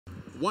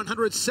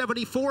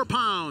174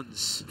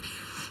 pounds.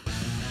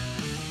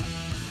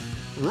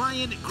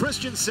 Ryan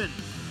Christensen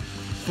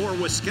for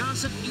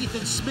Wisconsin.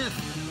 Ethan Smith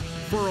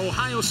for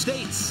Ohio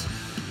State.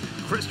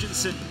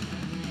 Christensen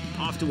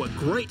off to a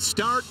great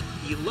start,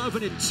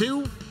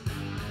 11-2.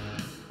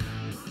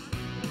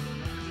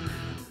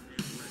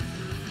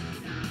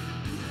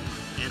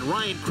 And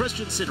Ryan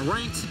Christensen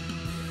ranked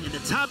in the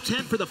top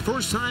 10 for the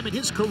first time in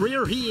his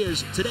career. He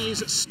is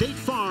today's State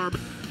Farm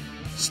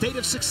State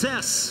of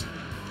Success.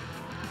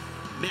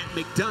 Matt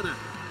McDonough.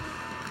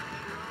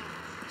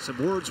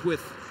 Some words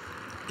with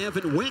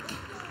Evan Wick.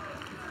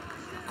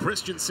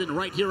 Christensen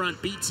right here on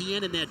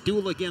BTN in that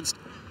duel against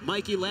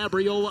Mikey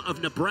Labriola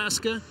of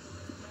Nebraska.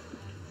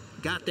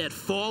 Got that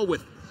fall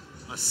with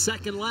a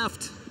second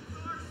left.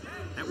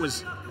 That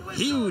was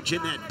huge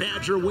in that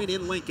Badger win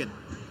in Lincoln.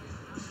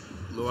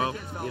 Well,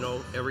 you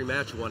know, every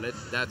match won it.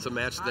 That's a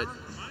match that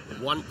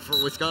won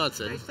for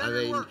Wisconsin. I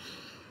mean,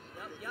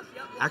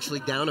 actually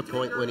down a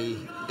point when he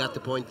got the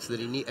points that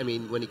he need. I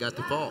mean, when he got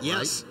the fall.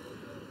 Yes. Right?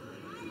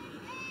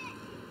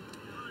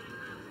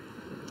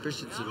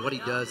 Christensen, what he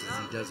does is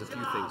he does a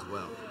few things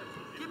well.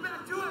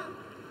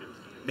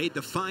 Made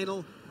the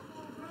final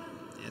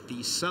at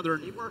the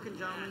Southern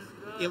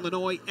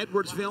Illinois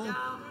Edwardsville.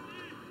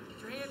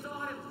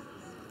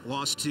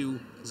 Lost to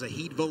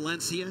Zahid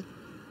Valencia,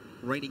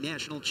 reigning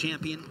national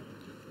champion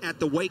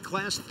at the weight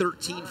class,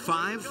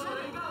 13-5.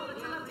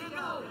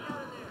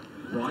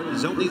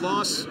 His only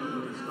loss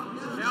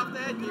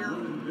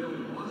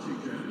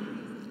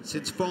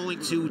since falling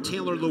to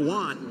Taylor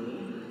Lewan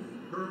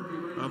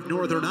of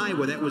Northern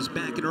Iowa. That was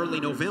back in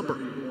early November.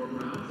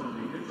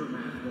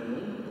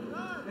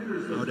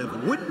 Out of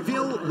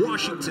Woodinville,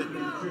 Washington.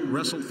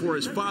 Wrestled for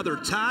his father,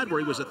 Todd, where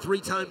he was a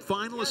three-time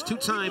finalist,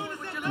 two-time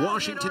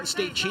Washington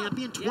State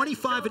champion,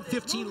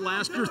 25-15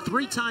 last year,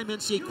 three-time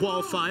NCAA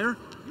qualifier.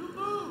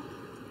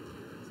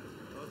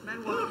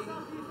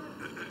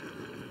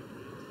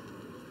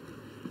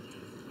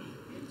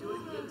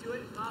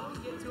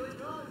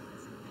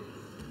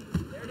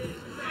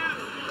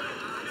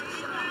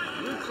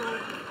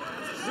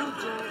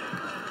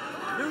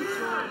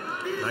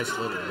 Nice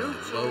little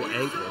low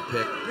ankle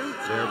pick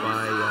there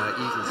by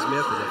Ethan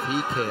Smith, and if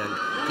he can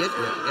get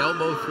the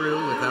elbow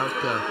through without,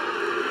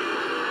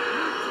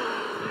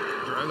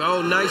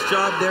 oh, nice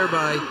job there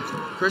by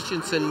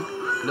Christensen.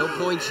 No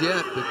points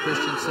yet, but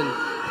Christensen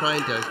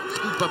trying to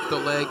scoop up the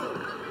leg.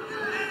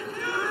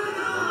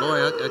 Oh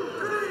boy,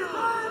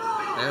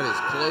 that is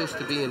close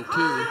to being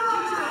two.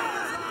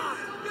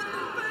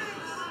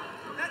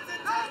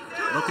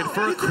 Looking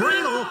for a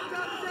cradle.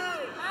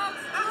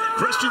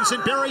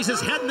 Christensen buries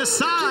his head in the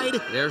side.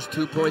 There's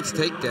 2 points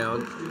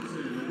takedown.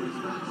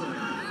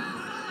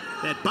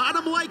 That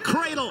bottom leg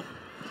cradle.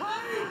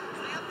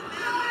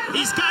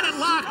 He's got it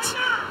locked.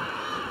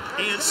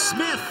 And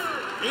Smith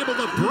able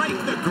to break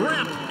the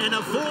grip and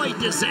avoid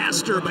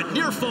disaster, but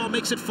near fall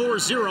makes it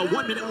 4-0.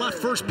 1 minute left,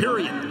 first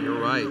period. You're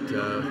right,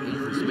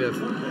 Ethan Smith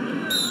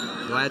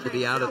glad to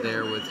be out of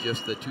there with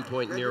just the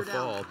 2-point near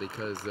fall,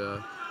 because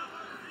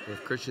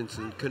if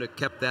Christensen could have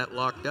kept that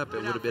locked up,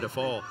 it would have been a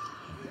fall.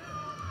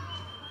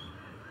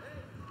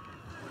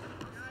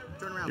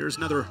 Here's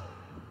another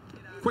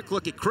quick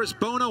look at Chris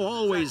Bono,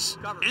 always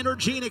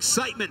energy and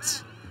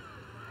excitement.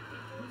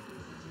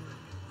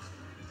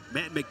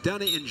 Matt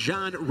McDonough and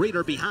John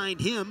Reeder behind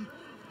him.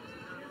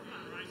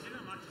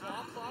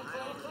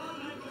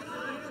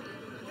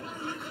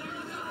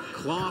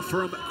 Claw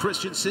from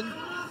Christensen.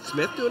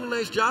 Smith doing a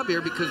nice job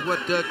here, because what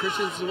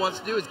Christensen wants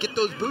to do is get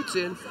those boots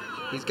in.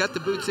 He's got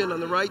the boots in on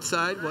the right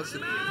side, wants to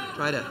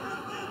try to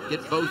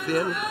get both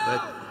in,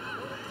 but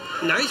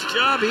nice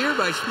job here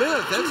by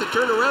Smith. That's a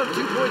turnaround,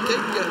 2-point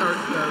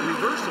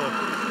reversal.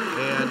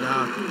 And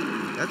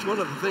that's one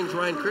of the things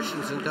Ryan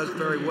Christensen does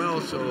very well,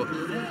 so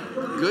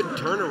good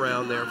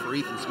turnaround there for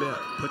Ethan Smith.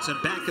 Puts him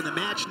back in the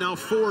match, now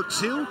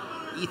 4-2.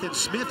 Ethan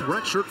Smith,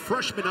 redshirt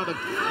freshman out of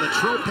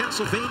Latrobe,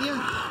 Pennsylvania.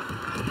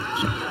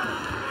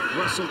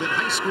 Wrestled in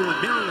high school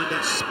in Maryland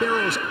at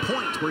Sparrows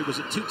Point, where he was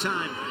a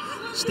two-time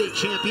state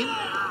champion.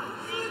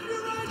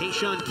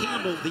 Tayshawn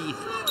Campbell, the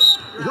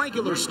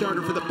regular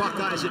starter for the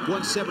Buckeyes at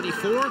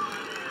 174.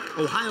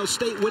 Ohio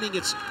State winning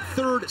its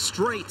third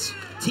straight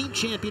team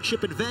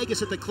championship in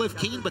Vegas at the Cliff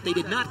Keen, but they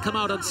did not come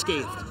out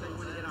unscathed.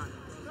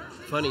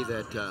 Funny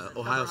that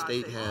Ohio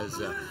State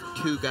has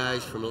two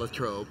guys from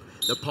Latrobe,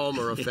 the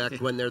Palmer effect,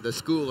 when they're the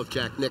school of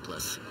Jack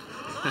Nicklaus.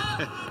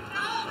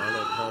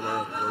 Arnold Palmer,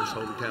 of course,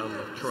 hometown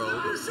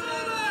Latrobe.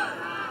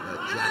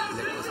 Jack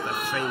Nicklaus, the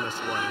famous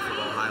one from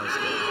Ohio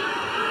State.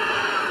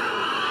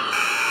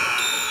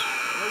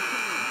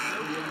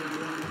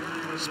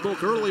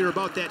 Spoke earlier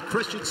about that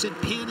Christensen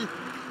pin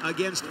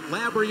against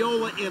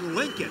Labriola in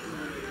Lincoln.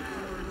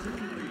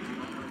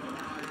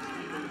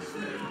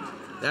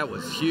 That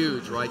was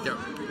huge right there.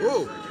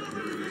 Whoa,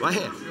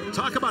 man.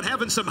 Talk about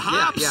having some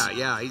hops.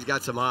 Yeah, he's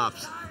got some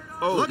hops.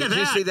 Oh, look at that.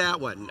 Did you see that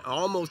one?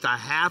 Almost a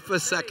half a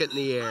second in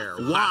the air.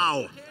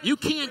 Wow. You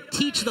can't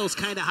teach those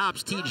kind of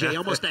hops, TJ.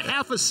 Almost a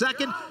half a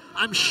second.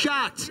 I'm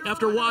shocked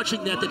after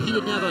watching that he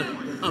didn't have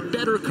a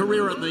better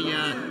career on the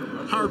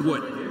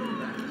hardwood.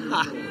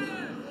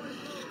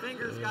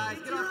 Fingers, guys.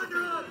 Get off the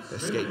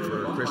fingers. Escape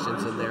for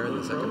Christensen there in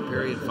the second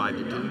period,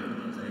 5-2.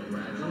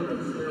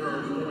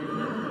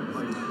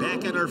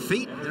 Back on our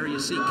feet, there you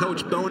see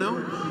Coach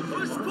Bono.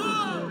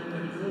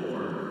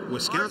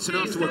 Wisconsin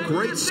off to a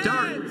great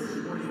start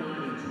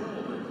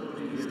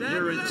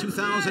here in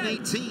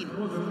 2018.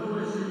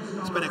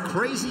 It's been a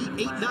crazy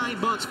 8-9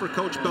 months for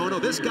Coach Bono.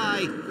 This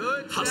guy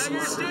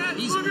hustles.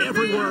 He's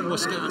everywhere in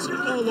Wisconsin,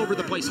 all over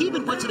the place. He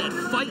even went to that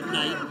fight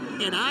night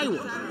in Iowa.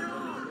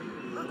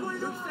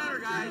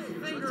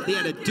 They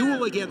had a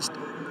duel against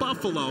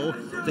Buffalo.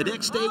 The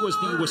next day was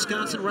the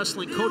Wisconsin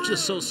Wrestling Coaches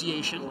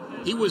Association.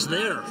 He was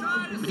there.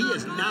 He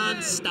is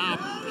non-stop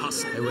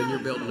hustling. And when you're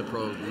building the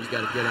pros, you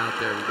got to get out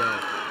there and go.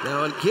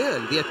 Now,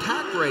 again, the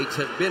attack rates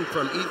have been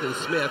from Ethan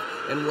Smith,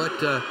 and what...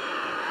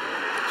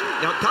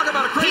 now, talk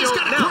about a cradle. He's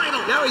got a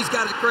cradle. Now he's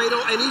got a cradle,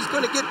 and he's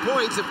going to get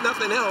points, if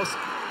nothing else.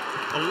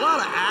 A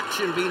lot of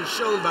action being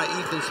shown by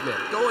Ethan Smith,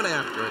 going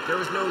after it. There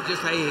was no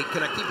just, hey,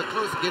 can I keep it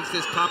close against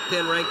this top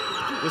 10 ranked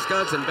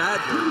Wisconsin Badger?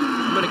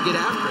 I'm going to get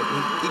after it.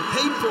 He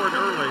paid for it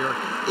earlier.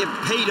 It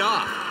paid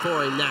off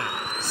for him now.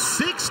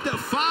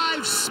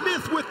 6-5,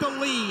 Smith with the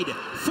lead.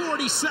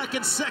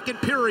 42nd,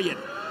 second period.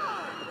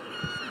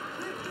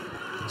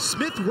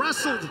 Smith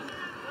wrestled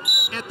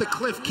at the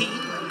Cliff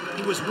Keen.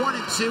 He was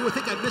 1-2. I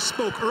think I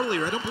misspoke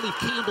earlier. I don't believe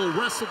Campbell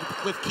wrestled at the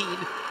Cliff Keen.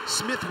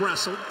 Smith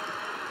wrestled.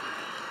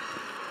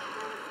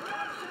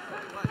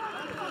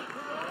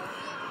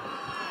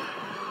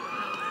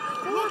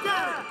 Look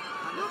at it.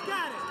 Look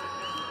at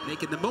it.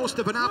 Making the most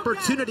of an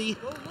opportunity.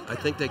 I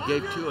think they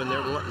gave 2 and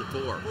they're wanting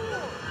 4.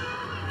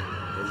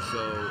 And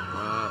so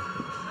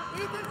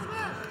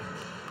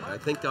I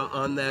think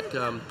on that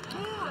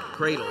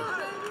cradle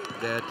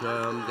that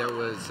there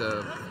was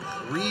a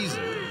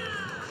reason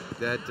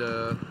that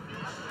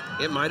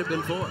it might have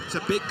been 4. It's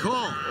a big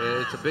call.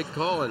 And it's a big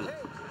call, and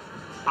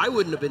I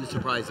wouldn't have been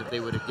surprised if they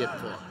would have get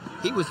 4.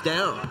 He was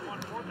down.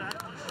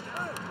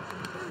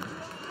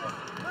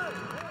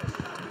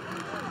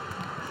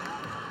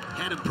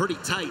 Had him pretty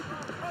tight.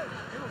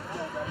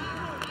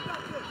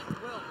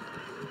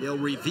 They'll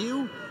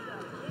review.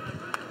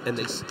 And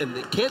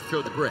they can't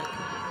throw the brick.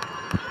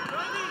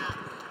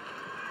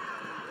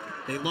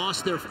 They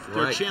lost their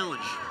Right.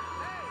 challenge.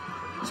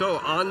 So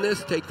on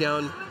this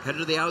takedown, head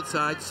to the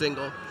outside,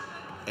 single,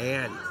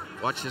 and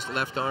watch this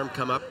left arm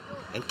come up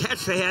and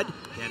catch the head.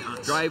 Head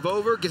hunts. Drive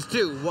over, gets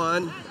 2.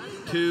 1,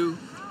 2,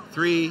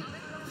 3,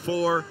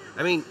 4.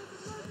 I mean,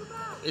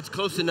 it's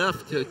close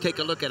enough to take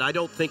a look at. I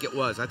don't think it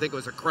was. I think it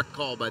was a correct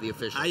call by the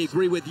officials. I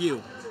agree with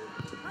you.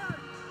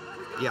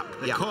 Yeah,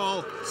 The yeah.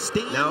 call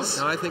stands.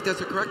 No, I think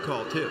that's a correct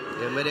call too.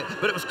 But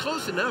it was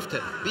close enough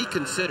to be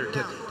considered,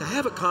 to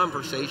have a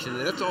conversation,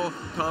 and that's all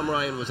Tom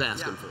Ryan was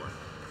asking for.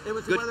 It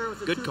was Good- whether it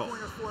was a good 2 call.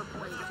 point or 4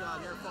 point.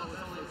 Their fault was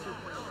only a 2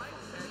 point.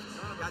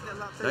 Got that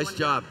left, Nice 31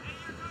 job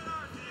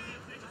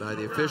by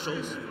the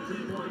officials,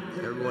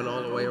 everyone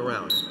all the way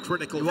around.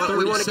 Critical We want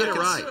 30 to get it seconds.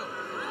 right.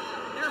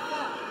 Their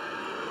fault.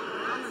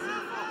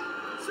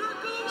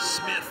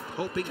 Smith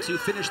hoping to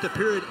finish the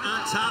period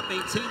on top,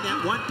 maintain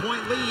that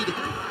 1-point lead.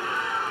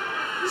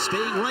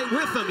 Staying right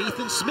with him,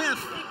 Ethan Smith.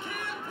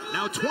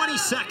 Now 20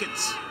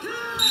 seconds.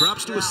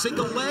 Drops to a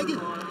single leg.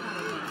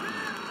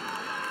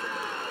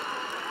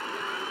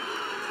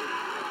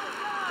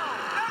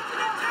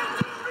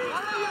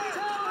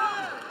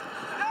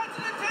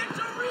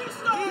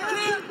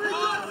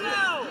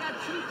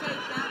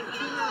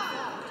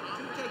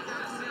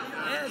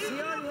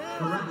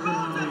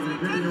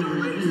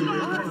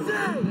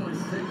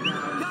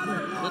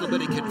 A little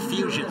bit of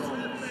confusion.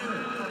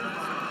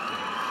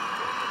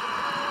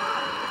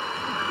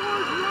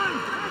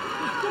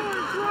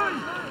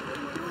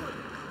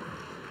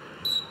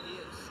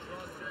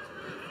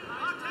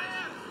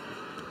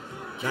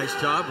 Nice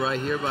job right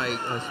here by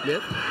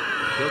Smith.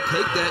 He'll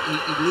take that.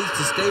 He needs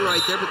to stay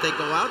right there, but they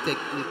go out. They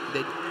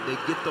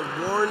get the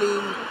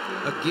warning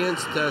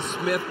against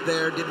Smith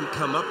there. Didn't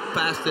come up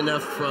fast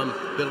enough from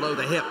below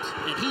the hips.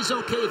 And he's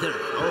okay there.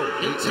 Oh,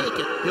 He'll take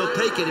it. He'll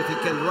take it if he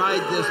can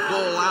ride this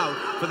bull out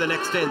for the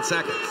next 10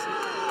 seconds.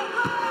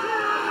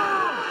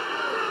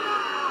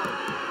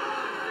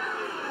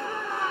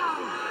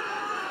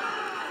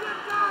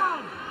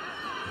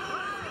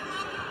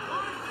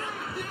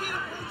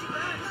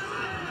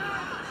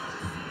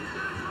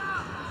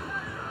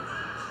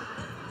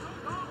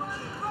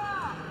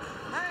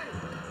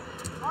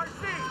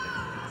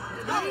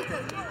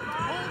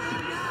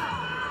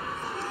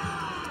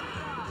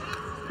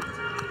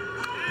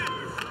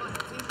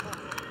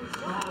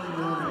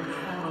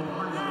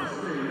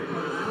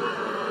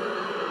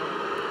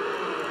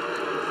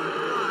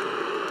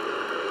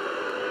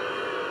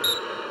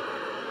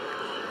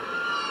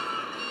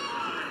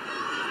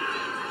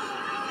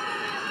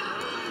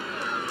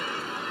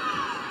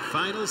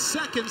 Final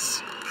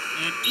seconds,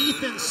 and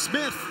Ethan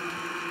Smith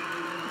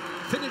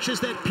finishes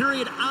that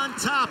period on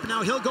top.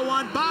 Now he'll go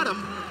on bottom.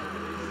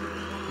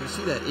 You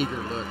see that eager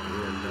look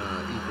in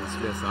Ethan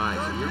Smith's eyes.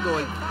 And you're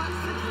going,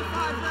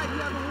 565 red, you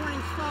have a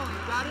warning phone.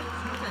 Got it?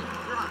 Okay,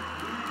 you're on.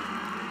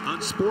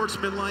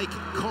 Unsportsmanlike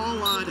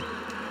call on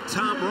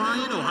Tom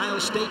Ryan. Ohio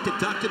State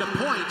deducted a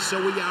point, so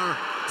we are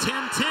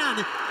 10-10.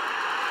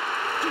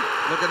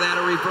 Look at that,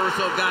 a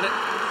reversal, got it.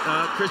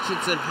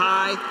 Christensen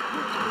high.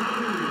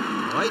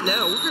 Right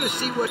now, we're going to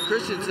see what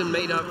Christensen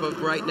made up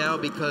of right now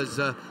because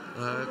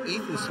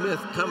Ethan Smith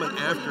coming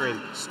after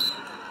him.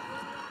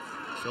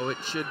 So it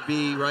should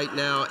be right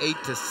now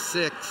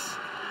 8-6.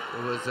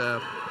 It was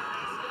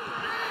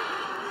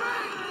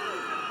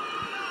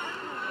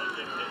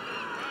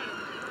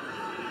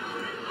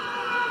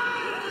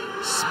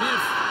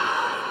Smith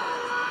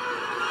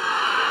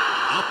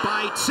up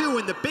by 2,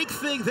 and the big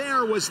thing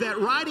there was that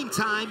riding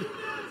time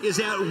is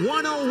at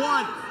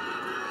 1:01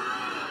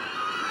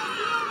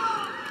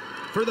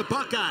 for the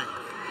Buckeye.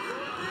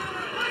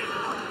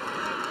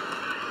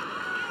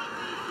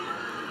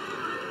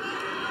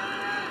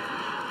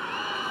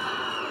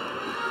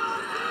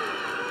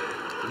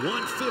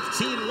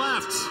 .1:15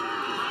 left.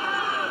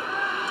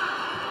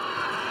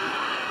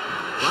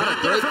 What a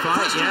great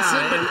fight,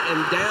 yeah,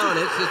 and down.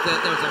 It's just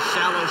that was a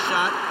shallow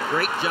shot.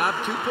 Great job,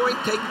 2-point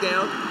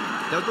takedown.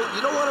 You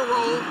don't want to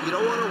roll. You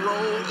don't want to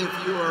roll if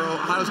you are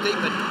Ohio State,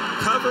 but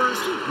covers.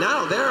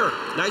 Now there,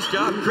 nice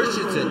job.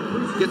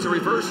 Christensen gets a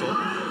reversal.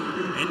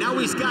 And now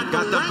he's got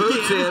the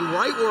boots in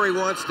right where he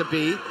wants to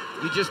be.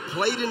 He just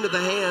played into the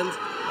hands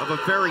of a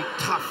very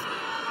tough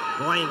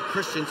Brian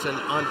Christensen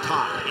on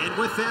top. And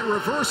with that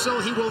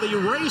reversal, he will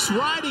erase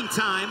riding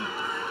time.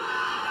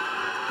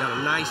 Got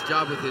a nice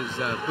job with his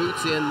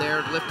boots in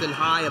there, lifting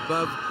high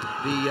above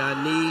the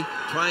knee,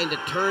 trying to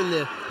turn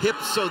the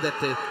hips so that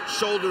the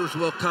shoulders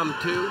will come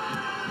to.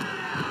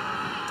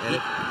 And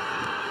it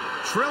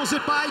trails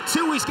it by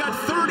 2. He's got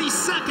 30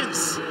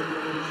 seconds.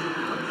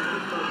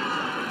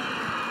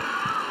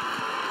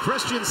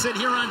 Christensen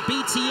here on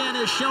BTN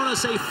has shown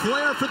us a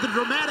flair for the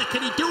dramatic.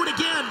 Can he do it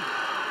again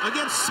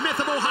against Smith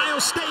of Ohio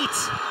State?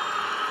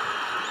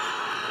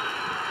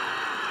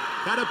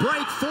 Got a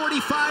break,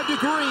 45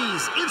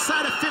 degrees,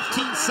 inside of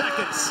 15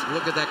 seconds.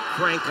 Look at that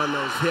crank on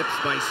those hips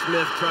by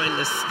Smith, trying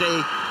to stay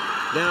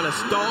down. A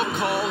stall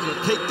call,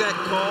 he'll take that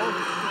call.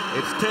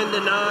 It's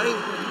 10-9,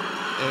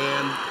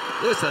 and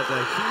this is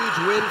a huge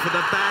win for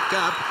the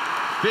backup.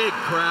 Big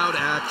crowd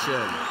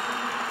action.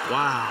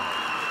 Wow.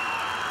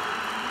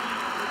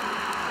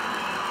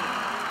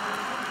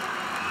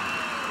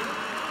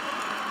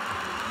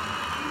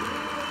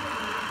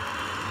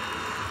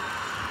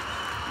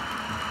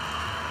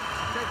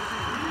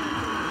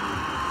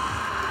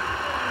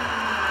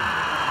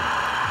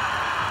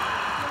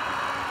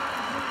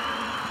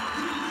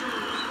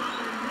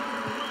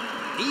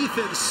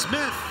 Ethan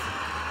Smith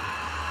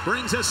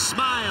brings a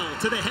smile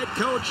to the head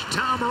coach,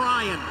 Tom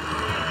Ryan.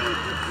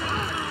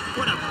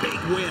 What a big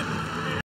win.